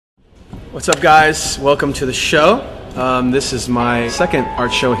What's up, guys? Welcome to the show. This is my second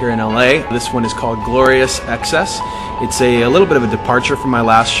art show here in LA. This one is called Glorious Excess. It's a little bit of a departure from my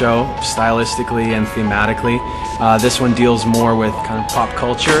last show, stylistically and thematically. This one deals more with kind of pop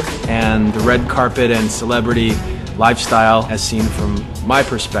culture and the red carpet and celebrity lifestyle as seen from my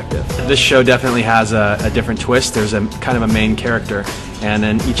perspective. This show definitely has a different twist. There's a kind of a main character, and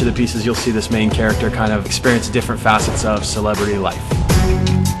in each of the pieces you'll see this main character kind of experience different facets of celebrity life.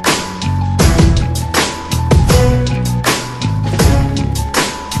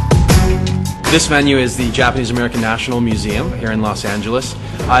 This venue is the Japanese American National Museum here in Los Angeles.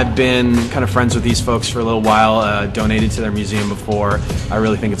 I've been kind of friends with these folks for a little while, donated to their museum before. I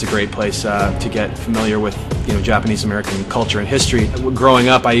really think it's a great place to get familiar with, Japanese American culture and history. Growing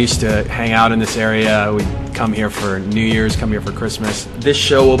up, I used to hang out in this area. We'd come here for New Year's, come here for Christmas. This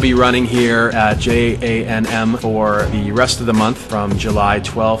show will be running here at JANM for the rest of the month from July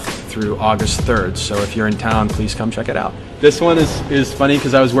 12th through August 3rd. So if you're in town, please come check it out. This one is funny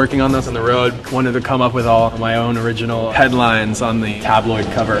because I was working on this on the road. Wanted to come up with all my own original headlines on the tabloid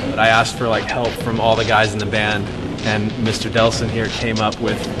cover. But I asked for help from all the guys in the band, and Mr. Delson here came up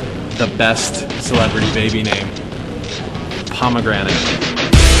with the best celebrity baby name, Pomegranate.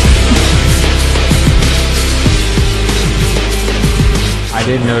 I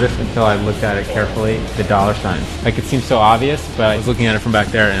didn't notice until I looked at it carefully, the dollar sign. It seems so obvious, but I was looking at it from back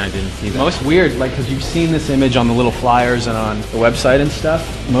there and I didn't see that. Most weird, because you've seen this image on the little flyers and on the website and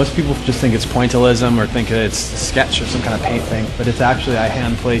stuff. Most people just think it's pointillism or think it's a sketch or some kind of paint thing, but it's actually, I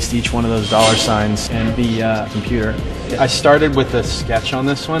hand-placed each one of those dollar signs in the computer. I started with a sketch on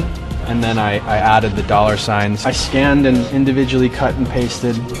this one, and then I added the dollar signs. I scanned and individually cut and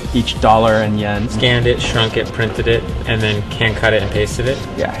pasted each dollar and yen. Scanned it, shrunk it, printed it, and then hand cut it and pasted it?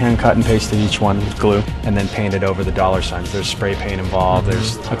 Yeah, hand cut and pasted each one with glue, and then painted over the dollar signs. There's spray paint involved,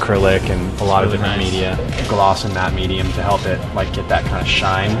 there's acrylic and a lot of different media. Gloss and matte medium to help it get that kind of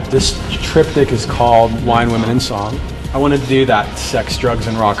shine. This triptych is called Wine, Women, and Song. I wanted to do that sex, drugs,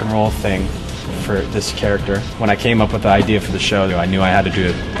 and rock and roll thing for this character. When I came up with the idea for the show, I knew I had to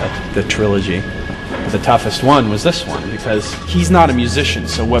do the trilogy. The toughest one was this one because he's not a musician,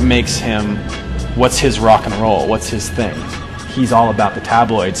 so what's his rock and roll? What's his thing? He's all about the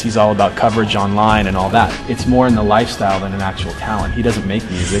tabloids, he's all about coverage online and all that. It's more in the lifestyle than an actual talent. He doesn't make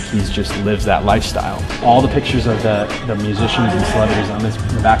music, he just lives that lifestyle. All the pictures of the musicians and celebrities on this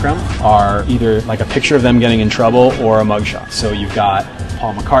in the background are either a picture of them getting in trouble or a mugshot. So you've got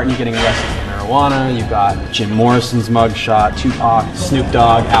Paul McCartney getting arrested for marijuana, you've got Jim Morrison's mugshot, Tupac, Snoop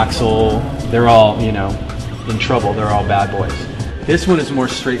Dogg, Axl. They're all, in trouble, they're all bad boys. This one is more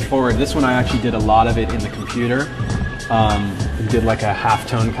straightforward. This one I actually did a lot of it in the computer. Did a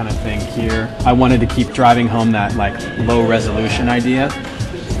halftone kind of thing here. I wanted to keep driving home that low resolution idea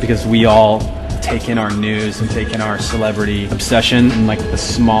because we all take in our news and take in our celebrity obsession in the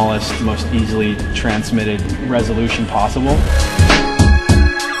smallest, most easily transmitted resolution possible.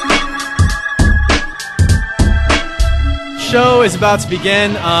 Show is about to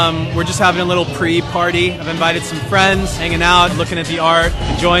begin. We're just having a little pre-party. I've invited some friends, hanging out, looking at the art,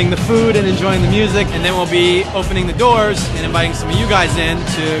 enjoying the food and enjoying the music, and then we'll be opening the doors and inviting some of you guys in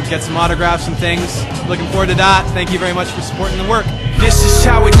to get some autographs and things. Looking forward to that. Thank you very much for supporting the work. This is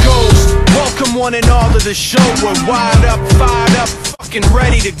how it goes. Welcome one and all to the show. We're wired up, fired up, fucking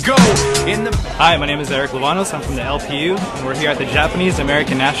ready to go. Hi, my name is Eric Lavanos. I'm from the LPU, and we're here at the Japanese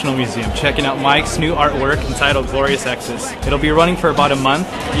American National Museum checking out Mike's new artwork entitled Glorious Excess. It'll be running for about a month.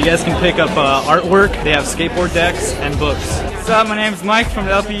 You guys can pick up artwork. They have skateboard decks and books. What's up? My name is Mike from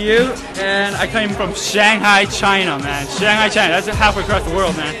the LPU, and I came from Shanghai, China, man. Shanghai, China. That's halfway across the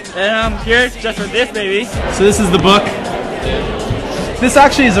world, man. And I'm here just for this, baby. So this is the book. This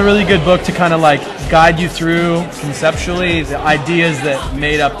actually is a really good book to kind of guide you through conceptually the ideas that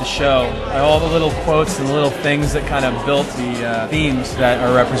made up the show. All the little quotes and the little things that kind of built the themes that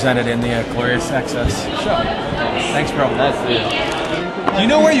are represented in the Glorious Excess show. Thanks, bro. Do you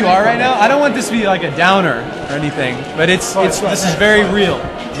know where you are right now? I don't want this to be a downer or anything, but this is very real.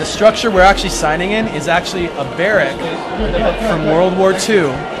 The structure we're actually signing in is actually a barrack from World War II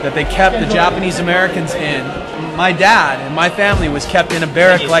that they kept the Japanese Americans in. My dad and my family was kept in a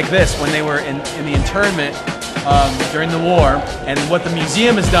barrack like this when they were in the internment during the war. And what the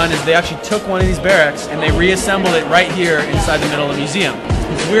museum has done is they actually took one of these barracks and they reassembled it right here inside the middle of the museum.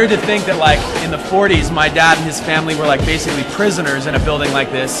 It's weird to think that in the 40s my dad and his family were basically prisoners in a building like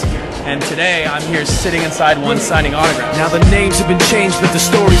this, and today I'm here sitting inside one signing autographs. Now the names have been changed but the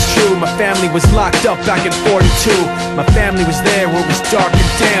story's true. My family was locked up back in 42. My family was there where it was dark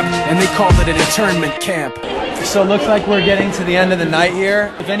and damp, and they called it an internment camp. So it looks like we're getting to the end of the night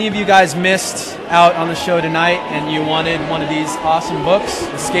here. If any of you guys missed out on the show tonight and you wanted one of these awesome books,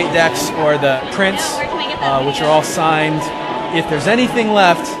 the skate decks or the prints, which are all signed, if there's anything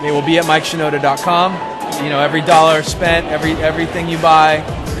left, they will be at MikeShinoda.com. You know, every dollar spent, everything you buy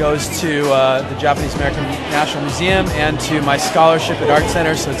goes to the Japanese American National Museum and to my scholarship at Art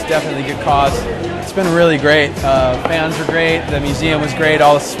Center, so it's definitely a good cause. It's been really great. Fans were great, the museum was great,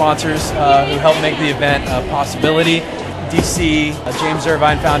 all the sponsors who helped make the event a possibility. DC, James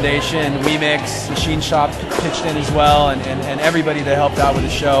Irvine Foundation, WeMix, Machine Shop pitched in as well, and everybody that helped out with the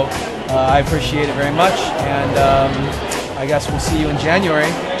show. I appreciate it very much, and I guess we'll see you in January,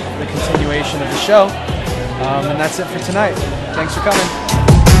 the continuation of the show. And that's it for tonight. Thanks for coming.